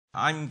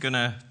I'm going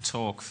to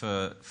talk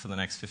for the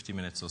next 50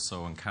 minutes or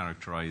so on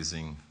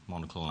characterizing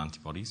monoclonal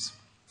antibodies.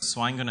 So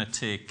I'm going to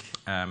take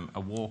a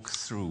walk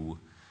through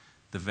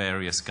the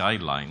various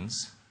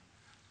guidelines.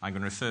 I'm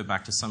going to refer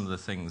back to some of the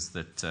things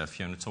that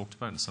Fiona talked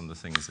about and some of the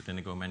things that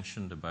Inigo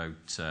mentioned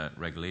about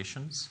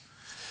regulations.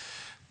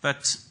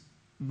 But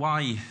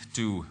why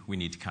do we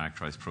need to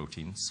characterize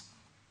proteins?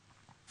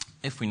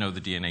 If we know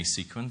the DNA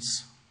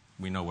sequence,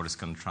 we know what it's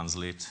going to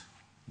translate.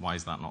 Why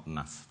is that not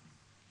enough?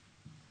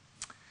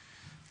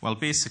 Well,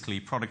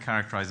 basically, product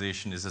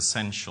characterization is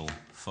essential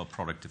for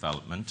product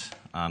development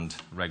and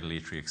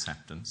regulatory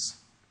acceptance.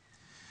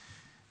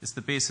 It's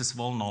the basis of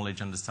all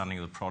knowledge, understanding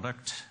of the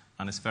product,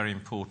 and it's very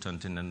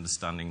important in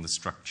understanding the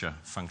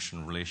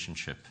structure-function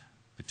relationship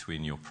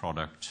between your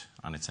product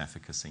and its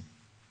efficacy.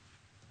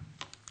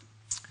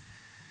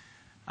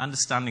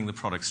 Understanding the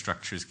product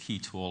structure is key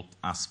to all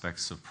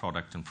aspects of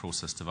product and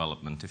process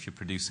development. If you're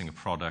producing a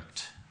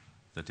product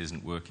that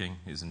isn't working,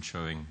 isn't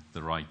showing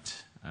the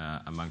right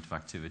amount of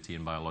activity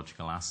in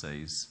biological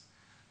assays,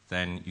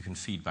 then you can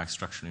feed back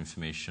structural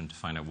information to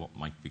find out what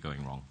might be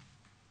going wrong.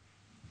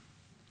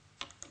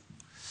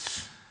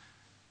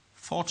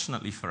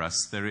 Fortunately for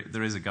us,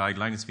 there is a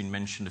guideline. It's been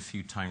mentioned a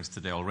few times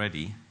today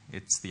already.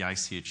 It's the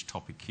ICH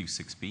topic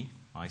Q6B.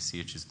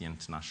 ICH is the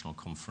International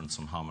Conference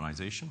on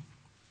Harmonization.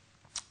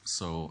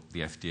 So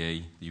the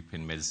FDA, the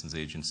European Medicines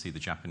Agency, the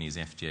Japanese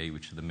FDA,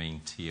 which are the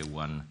main tier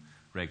 1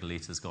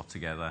 regulators, got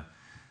together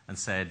and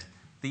said,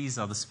 these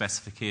are the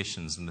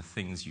specifications and the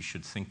things you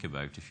should think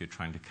about if you're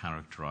trying to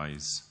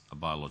characterize a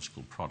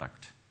biological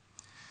product.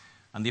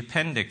 And the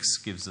appendix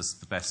gives us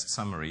the best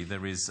summary.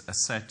 There is a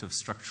set of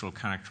structural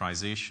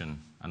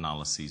characterization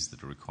analyses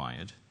that are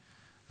required.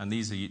 And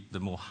these are the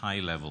more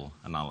high-level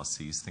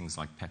analyses, things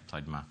like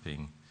peptide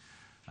mapping,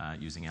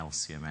 using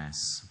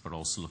LCMS, but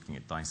also looking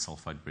at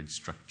disulfide bridge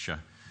structure.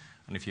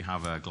 And if you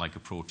have a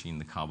glycoprotein,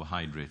 the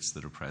carbohydrates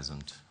that are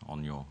present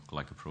on your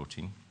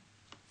glycoprotein.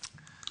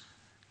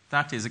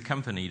 That is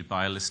accompanied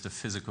by a list of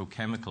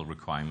physicochemical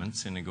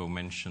requirements. Inigo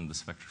mentioned the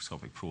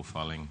spectroscopic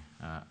profiling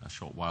a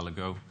short while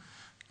ago.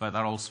 But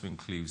that also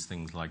includes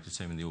things like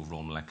determining the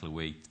overall molecular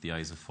weight, the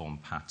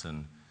isoform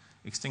pattern,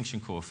 extinction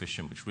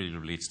coefficient, which really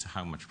relates to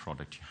how much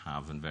product you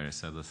have, and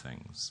various other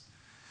things.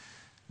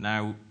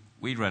 Now,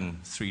 we run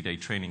 3-day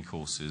training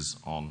courses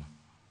on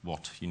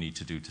what you need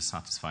to do to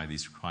satisfy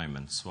these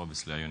requirements. So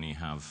obviously, I only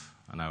have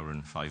an hour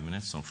and 5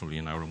 minutes, or probably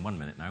an hour and 1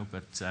 minute now.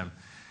 But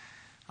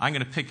I'm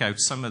going to pick out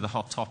some of the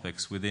hot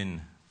topics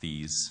within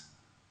these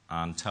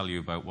and tell you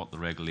about what the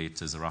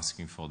regulators are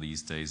asking for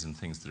these days and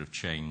things that have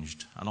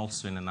changed, and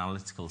also in an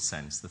analytical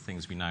sense, the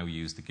things we now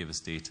use that give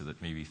us data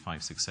that maybe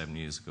 5, 6, 7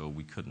 years ago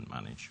we couldn't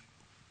manage.